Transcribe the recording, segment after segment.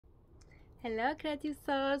Hello creative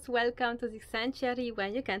souls, welcome to this sanctuary where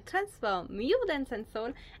you can transform your dance and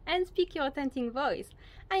soul and speak your authentic voice.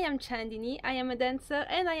 I am Chandini, I am a dancer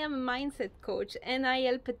and I am a mindset coach, and I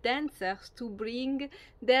help dancers to bring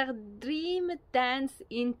their dream dance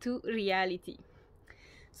into reality.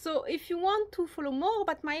 So if you want to follow more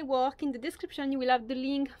about my work, in the description you will have the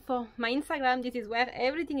link for my Instagram. This is where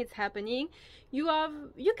everything is happening. You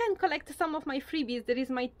can collect some of my freebies. There is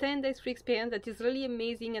my 10 days free experience that is really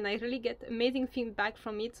amazing, and I really get amazing feedback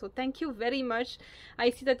from it, so thank you very much.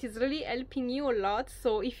 I see that it's really helping you a lot.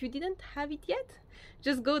 So if you didn't have it yet,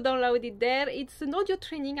 just go download it there. It's an audio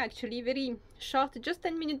training, actually very short, just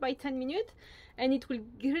 10 minutes by 10 minutes, and it will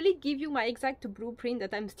really give you my exact blueprint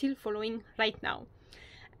that I'm still following right now.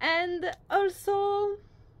 And also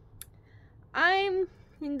I'm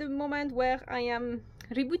in the moment where I am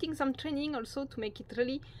rebooting some training also to make it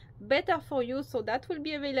really better for you, so that will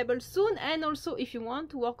be available soon. And also if you want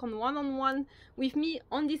to work on one-on-one with me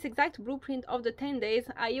on this exact blueprint of the 10 days,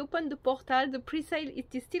 I opened the portal. The pre-sale, it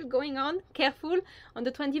is still going on. Careful, on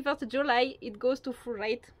the 21st of July it goes to full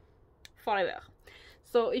rate forever.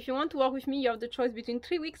 So if you want to work with me, you have the choice between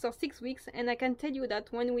 3 weeks or 6 weeks, and I can tell you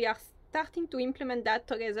that when we are starting to implement that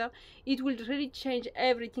together, it will really change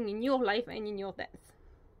everything in your life and in your dance.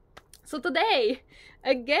 So today,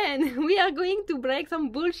 again, we are going to break some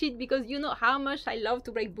bullshit, because you know how much I love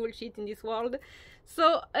to break bullshit in this world.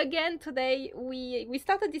 So again, today we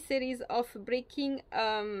started this series of breaking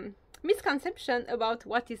misconception about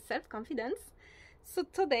what is self-confidence. So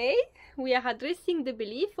today we are addressing the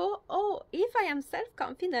belief, oh, if I am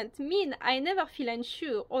self-confident, mean I never feel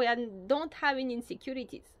unsure or I don't have any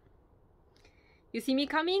insecurities. You see me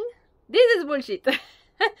coming? This is bullshit.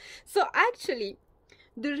 So actually,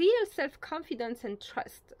 the real self-confidence and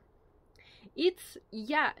trust, it's,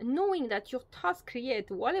 knowing that your thoughts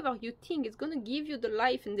create whatever you think is going to give you the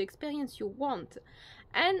life and the experience you want.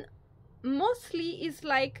 And mostly it's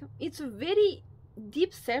like, it's a very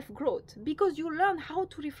deep self-growth, because you learn how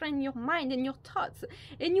to reframe your mind and your thoughts,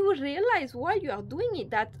 and you will realize while you are doing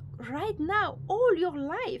it that right now all your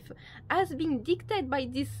life has been dictated by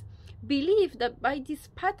this belief, that by this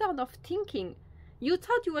pattern of thinking. You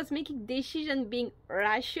thought you was making decisions being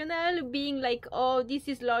rational, being like, oh, this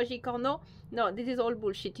is logic, or no, this is all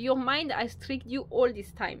bullshit. Your mind has tricked you all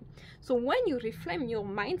this time. So when you reframe your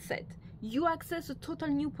mindset, you access a total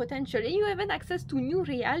new potential, and you have access to new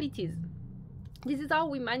realities. This is how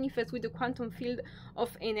we manifest with the quantum field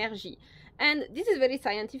of energy. And this is very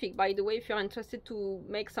scientific, by the way, if you're interested to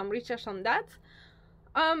make some research on that.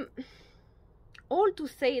 All to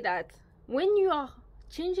say that when you are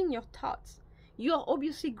changing your thoughts, you are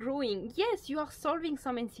obviously growing. Yes, you are solving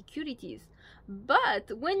some insecurities,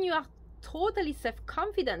 but when you are totally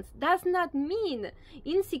self-confident, does not mean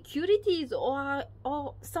insecurities or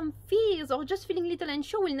some fears or just feeling little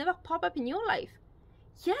unsure will never pop up in your life.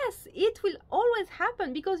 Yes, it will always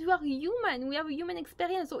happen, because you are human. We have a human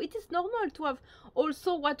experience, so it is normal to have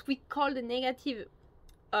also what we call the negative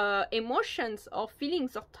emotions or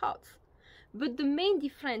feelings or thoughts. But the main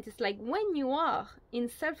difference is, like, when you are in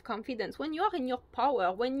self-confidence, when you are in your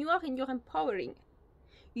power, when you are in your empowering,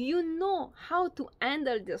 you know how to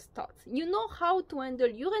handle those thoughts. You know how to handle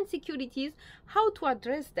your insecurities, how to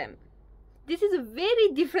address them. This is a very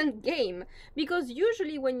different game, because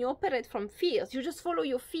usually when you operate from fears, you just follow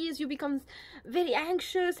your fears, you become very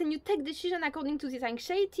anxious and you take decisions according to this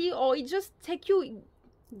anxiety, or it just drive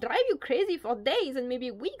you crazy for days and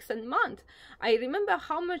maybe weeks and months. I remember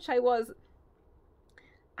how much I was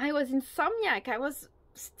insomniac, I was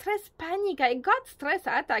stress panic, I got stress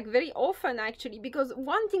attack very often, actually, because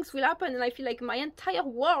one thing will happen and I feel like my entire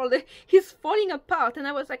world is falling apart, and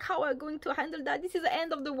I was like, how am I going to handle that? This is the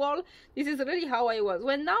end of the world. This is really how I was.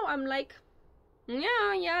 When now I'm like,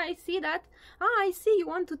 yeah, I see that. I see you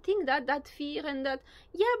want to think that fear and that.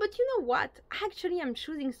 Yeah, but you know what? Actually, I'm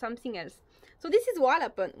choosing something else. So this is what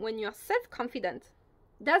happens when you're self-confident.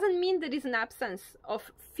 Doesn't mean there is an absence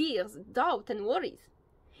of fears, doubt, and worries.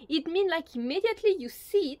 It means, like, immediately you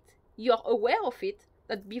see it, you're aware of it,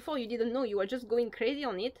 that before you didn't know, you were just going crazy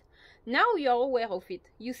on it. Now you're aware of it,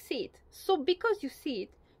 you see it. So because you see it,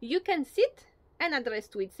 you can sit and address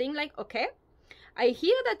to it, saying like, okay, I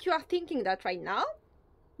hear that you are thinking that right now,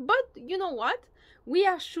 but you know what? We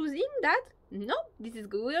are choosing that. No, this is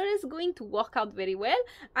going to work out very well.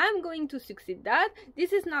 I'm going to succeed that.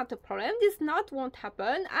 This is not a problem. This won't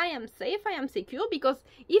happen. I am safe. I am secure, because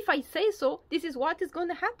if I say so, this is what is going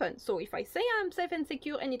to happen. So if I say I am safe and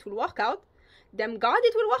secure and it will work out, then God,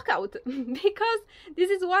 it will work out. Because this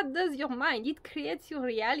is what does your mind. It creates your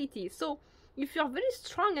reality. So if you're very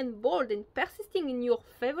strong and bold and persisting in your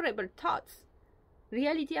favorable thoughts,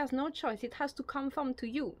 Reality has no choice. It has to conform to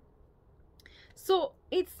you. So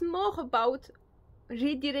it's more about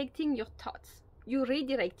redirecting your thoughts. You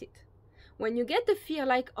redirect it. When you get the fear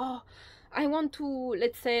like, oh, I want to,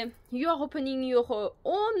 let's say, you are opening your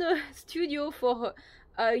own studio for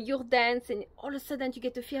your dance, and all of a sudden you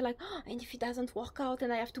get the fear like, oh, and if it doesn't work out,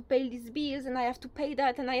 and I have to pay these bills, and I have to pay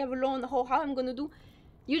that, and I have a loan, how I'm going to do?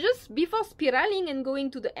 You just, before spiraling and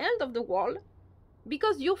going to the end of the world,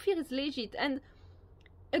 because your fear is legit. And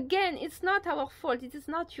again, it's not our fault. It is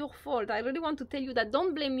not your fault. I really want to tell you that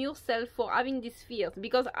don't blame yourself for having these fears,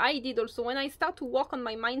 because I did also. When I start to work on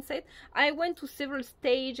my mindset, I went to several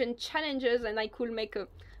stages and challenges, and I could make an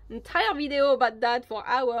entire video about that for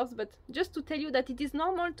hours. But just to tell you that it is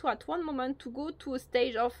normal to, at one moment, to go to a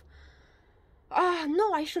stage of,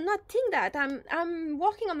 no, I should not think that. I'm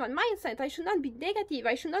working on my mindset. I should not be negative.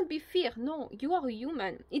 I should not be fear. No, you are a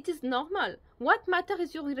human. It is normal. What matters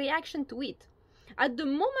is your reaction to it. At the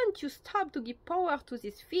moment you stop to give power to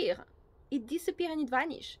this fear, it disappears and it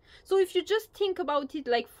vanishes. So if you just think about it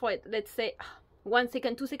like for, let's say, 1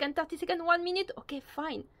 second, 2 seconds, 30 seconds, 1 minute, okay,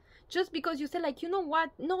 fine. Just because you say like, you know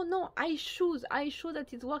what, no, I choose that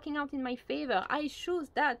it's working out in my favor. I choose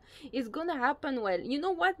that it's gonna happen well. You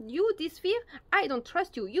know what, you, this fear, I don't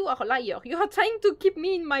trust you. You are a liar. You are trying to keep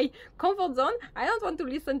me in my comfort zone. I don't want to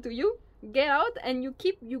listen to you. Get out, and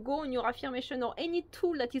you go on your affirmation or any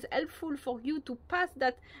tool that is helpful for you to pass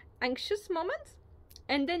that anxious moment,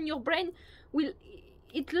 and then your brain will,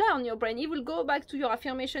 it will go back to your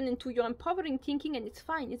affirmation and to your empowering thinking, and it's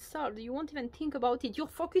fine, it's solved. You won't even think about it. Your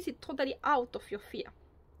focus is totally out of your fear.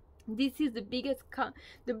 This is the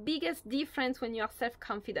biggest difference when you are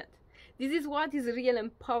self-confident. This is what is real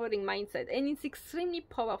empowering mindset, and it's extremely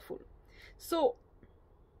powerful. So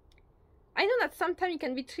I know that sometimes it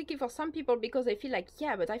can be tricky for some people, because they feel like,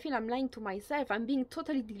 yeah, but I feel I'm lying to myself. I'm being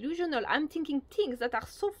totally delusional. I'm thinking things that are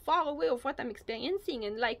so far away of what I'm experiencing.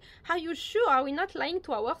 And like, are you sure? Are we not lying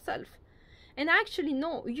to ourselves? And actually,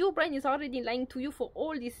 no, your brain is already lying to you for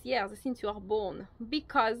all these years since you are born.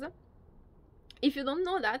 Because if you don't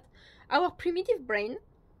know that, our primitive brain,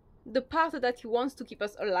 the part that wants to keep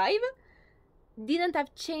us alive, didn't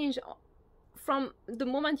have changed from the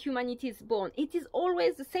moment humanity is born. It is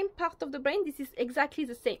always the same part of the brain. This is exactly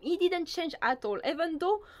the same. It didn't change at all, even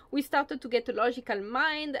though we started to get a logical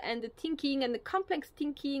mind and the thinking and the complex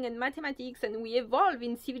thinking and mathematics, and we evolve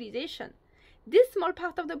in civilization. This small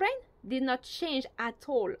part of the brain did not change at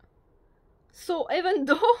all. So even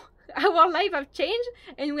though our life have changed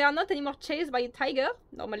and we are not anymore chased by a tiger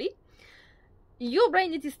normally, your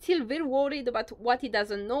brain, it is still very worried about what it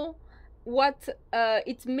doesn't know, what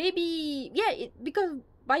it may be, because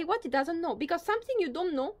by what it doesn't know, because something you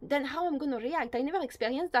don't know, then how I'm gonna react? I never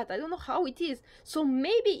experienced that. I don't know how it is, so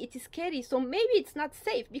maybe it is scary, so maybe it's not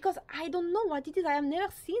safe, because I don't know what it is. I have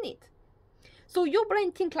never seen it. So your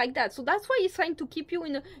brain think like that. So that's why it's trying to keep you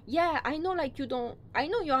in a, I know, like I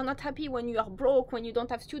know you are not happy when you are broke, when you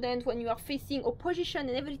don't have students, when you are facing opposition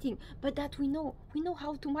and everything, but that we know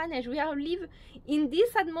how to manage. We are live in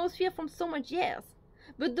this atmosphere from so much years.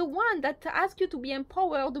 But the one that asks you to be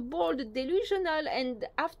empowered, bold, delusional, and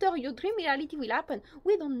after your dream reality will happen,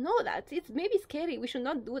 we don't know that. It's maybe scary. We should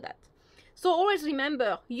not do that. So always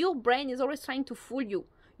remember, your brain is always trying to fool you.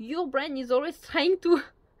 Your brain is always trying to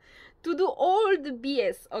do all the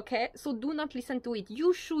BS, okay? So do not listen to it.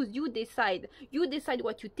 You choose, you decide. You decide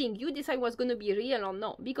what you think. You decide what's going to be real or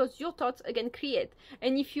not, because your thoughts, again, create.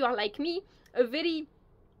 And if you are like me, a very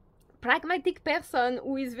pragmatic person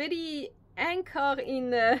who is very anchor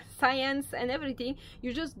in science and everything,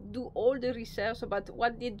 you just do all the research about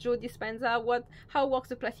what did Joe Dispenza, how works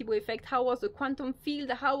the placebo effect, how was the quantum field,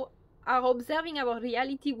 how are observing our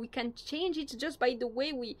reality, we can change it just by the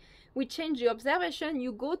way we change the observation.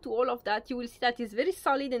 You go to all of that, you will see that it's very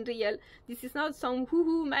solid and real. This is not some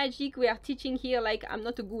woo-hoo magic we are teaching here, like I'm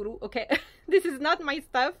not a guru, okay? This is not my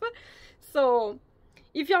stuff. So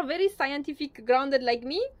if you're very scientific grounded like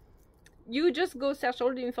me, you just go search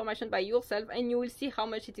all the information by yourself, and you will see how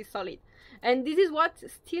much it is solid. And this is what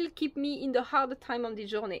still keep me in the hard time on the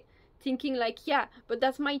journey, thinking like, but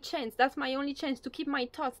that's my chance, that's my only chance to keep my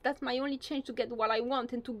thoughts, that's my only chance to get what I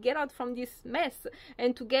want and to get out from this mess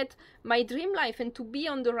and to get my dream life and to be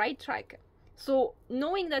on the right track. So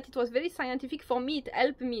knowing that it was very scientific for me, it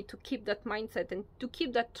helped me to keep that mindset and to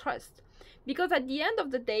keep that trust, because at the end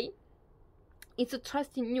of the day, it's a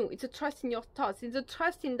trust in you, it's a trust in your thoughts, it's a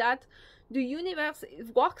trust in that the universe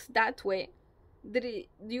works that way, the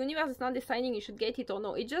universe is not deciding you should get it or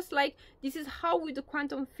no. It's just like, this is how, with the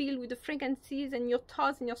quantum field, with the frequencies and your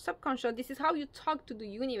thoughts and your subconscious, this is how you talk to the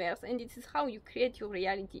universe, and this is how you create your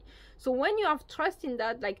reality. So when you have trust in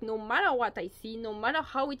that, like, no matter what I see, no matter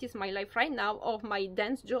how it is my life right now or my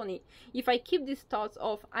dance journey, if I keep these thoughts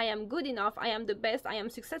of I am good enough, I am the best, I am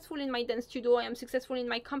successful in my dance studio, I am successful in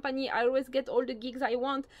my company, I always get all the gigs I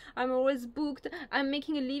want, I'm always booked, I'm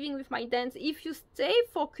making a living with my dance, if you stay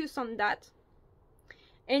focused on that,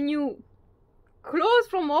 and you close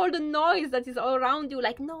from all the noise that is all around you,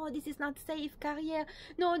 like, no, this is not safe career,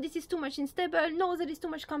 no, this is too much unstable, no, there is too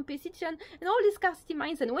much competition, and all this scarcity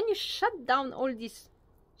mindset. When you shut down all this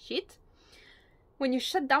shit, when you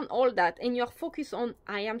shut down all that and you're focused on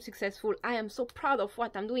I am successful, I am so proud of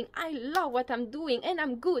what I'm doing, I love what I'm doing, and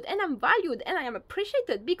I'm good, and I'm valued, and I am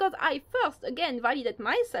appreciated, because I first, again, validate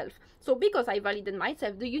myself. So because I validate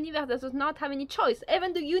myself, the universe does not have any choice.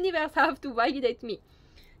 Even the universe have to validate me.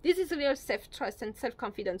 This is real self-trust and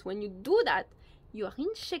self-confidence. When you do that, you are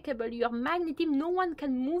unshakable, you are magnetism, no one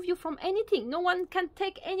can move you from anything, no one can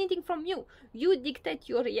take anything from you. You dictate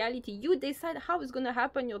your reality, you decide how it's going to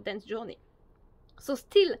happen your dance journey. So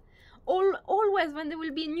still, always when there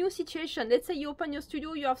will be a new situation, let's say you open your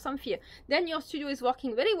studio, you have some fear, then your studio is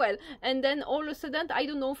working very well, and then all of a sudden, I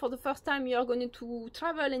don't know, for the first time you are going to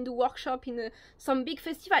travel and do workshop in some big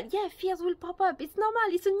festival, yeah, fears will pop up, it's normal,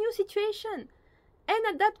 it's a new situation. And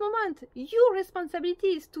at that moment, your responsibility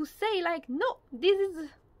is to say, like, no, this is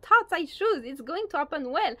thoughts I choose, it's going to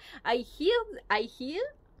happen well. I hear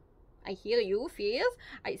you, fears,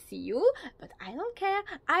 I see you, but I don't care.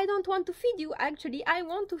 I don't want to feed you. Actually, I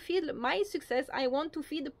want to feed my success. I want to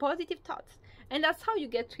feed the positive thoughts. And that's how you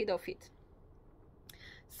get rid of it.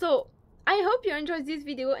 So I hope you enjoyed this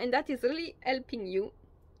video and that is really helping you.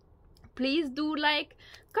 Please do like,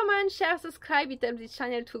 comment, share, subscribe. It helps this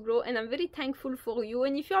channel to grow, and I'm very thankful for you.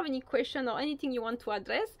 And if you have any question or anything you want to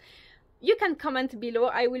address, you can comment below.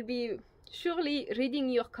 I will be surely reading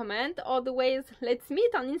your comment. Otherwise, let's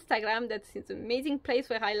meet on Instagram. That's an amazing place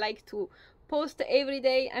where I like to post every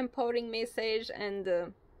day empowering message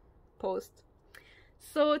and post.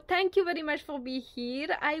 So thank you very much for being here.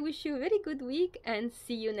 I wish you a very good week and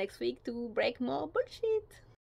see you next week to break more bullshit.